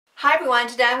Hi everyone,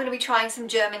 today I'm going to be trying some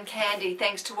German candy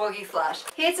thanks to Woggy Flush.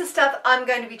 Here's the stuff I'm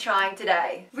going to be trying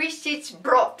today. Richtig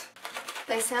Brot.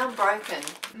 They sound broken.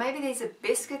 Maybe these are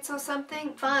biscuits or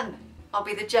something? Fun. I'll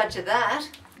be the judge of that.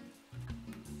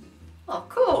 Oh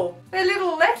cool, they're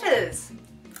little letters.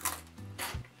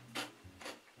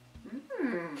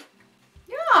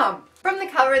 Yum. From the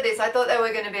cover of this I thought they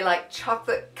were going to be like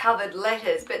chocolate covered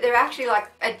letters, but they're actually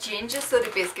like a ginger sort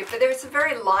of biscuit, but there is a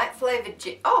very light flavoured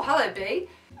oh hello bee.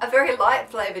 A very light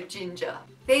flavoured ginger.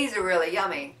 These are really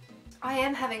yummy. I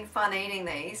am having fun eating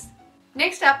these.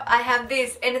 Next up I have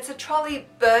this, and it's a trolley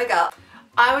burger.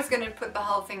 I was going to put the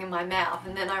whole thing in my mouth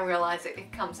and then I realised that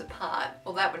it comes apart.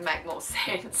 Well, that would make more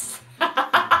sense.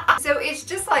 So it's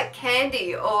just like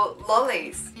candy or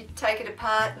lollies. You take it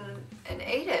apart and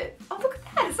eat it. Oh look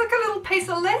at that, it's like a little piece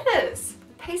of lettuce.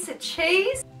 A piece of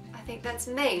cheese. I think that's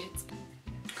meat.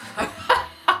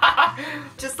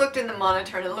 Just looked in the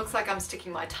monitor and it looks like I'm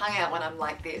sticking my tongue out when I'm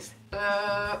like this.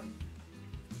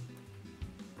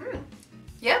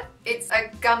 Yep, it's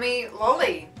a gummy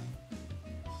lolly.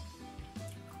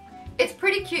 It's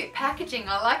pretty cute packaging.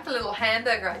 I like the little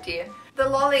hamburger idea. The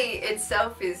lolly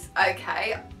itself is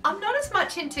okay. I'm not as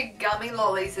much into gummy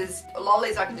lollies as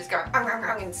lollies I can just go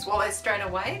and swallow straight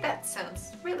away. That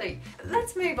sounds really...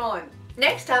 Let's move on.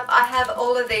 Next up I have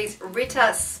all of these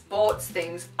Ritter sports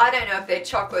things. I don't know if they're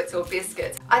chocolates or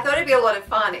biscuits. I thought it'd be a lot of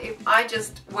fun if I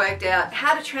just worked out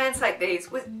how to translate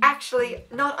these with actually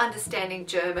not understanding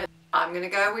German. I'm gonna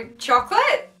go with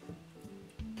chocolate.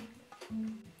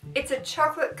 It's a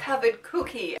chocolate covered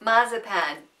cookie,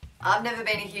 marzipan. I've never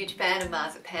been a huge fan of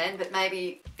marzipan, but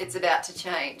maybe it's about to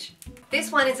change.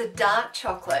 This one is a dark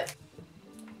chocolate.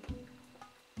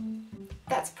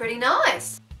 That's pretty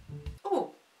nice.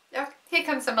 Oh. Here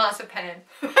comes the marzipan.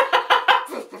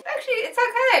 Actually, it's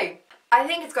okay. I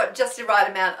think it's got just the right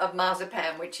amount of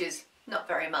marzipan, which is not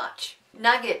very much.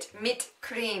 Nugget mit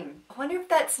cream. I wonder if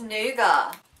that's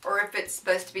nougat or if it's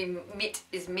supposed to be mit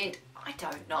is mint. I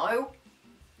don't know.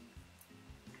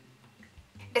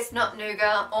 It's not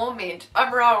nougat or mint.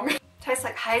 I'm wrong. Tastes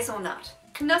like hazelnut.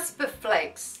 Knusper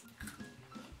flakes.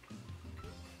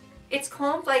 It's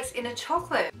cornflakes in a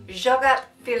chocolate. Yogurt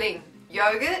filling.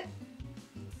 Yogurt?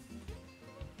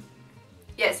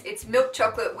 Yes, it's milk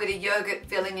chocolate with a yogurt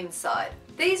filling inside.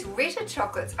 These Ritter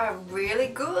chocolates are really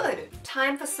good.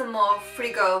 Time for some more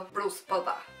Frigo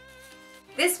Brause-Pulver.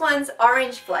 This one's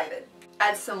orange flavoured.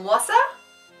 Add some Wasser.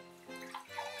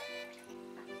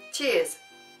 Cheers.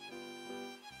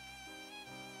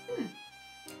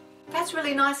 That's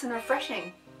really nice and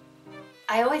refreshing.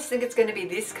 I always think it's going to be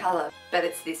this colour, but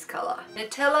it's this colour.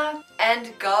 Nutella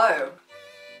and go.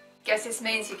 Guess this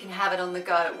means you can have it on the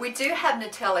go. We do have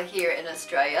Nutella here in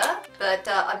Australia, but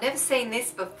I've never seen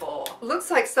this before. Looks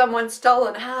like someone's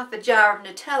stolen half a jar of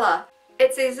Nutella.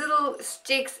 It's these little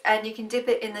sticks and you can dip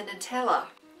it in the Nutella.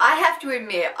 I have to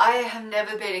admit, I have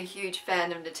never been a huge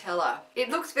fan of Nutella. It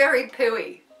looks very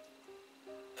pooey.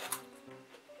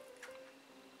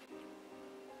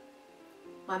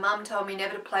 My mum told me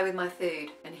never to play with my food,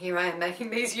 and here I am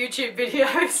making these YouTube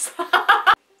videos.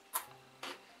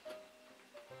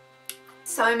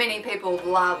 So many people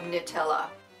love Nutella.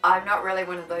 I'm not really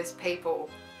one of those people.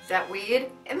 Is that weird?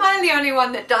 Am I the only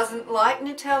one that doesn't like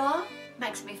Nutella?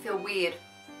 Makes me feel weird.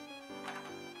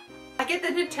 I get the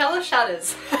Nutella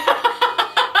shudders.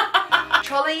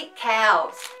 Trolley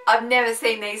cows. I've never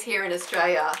seen these here in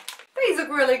Australia. These look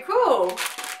really cool.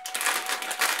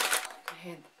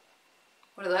 Man,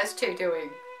 what are those two doing?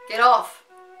 Get off.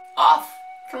 Off!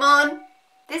 Come on.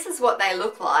 This is what they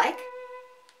look like.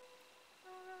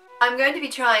 I'm going to be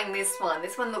trying this one.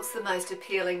 This one looks the most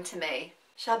appealing to me.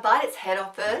 Shall I bite its head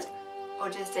off first or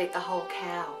just eat the whole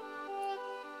cow?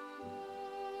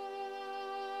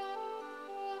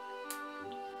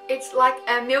 It's like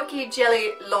a milky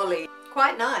jelly lolly.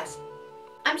 Quite nice.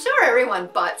 I'm sure everyone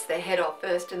bites their head off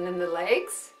first and then the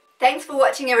legs. Thanks for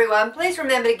watching everyone. Please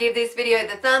remember to give this video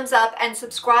the thumbs up and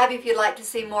subscribe if you'd like to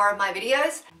see more of my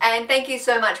videos. And thank you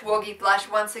so much Woggy Flush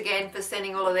once again for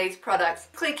sending all of these products.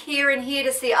 Click here and here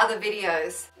to see other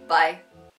videos. Bye.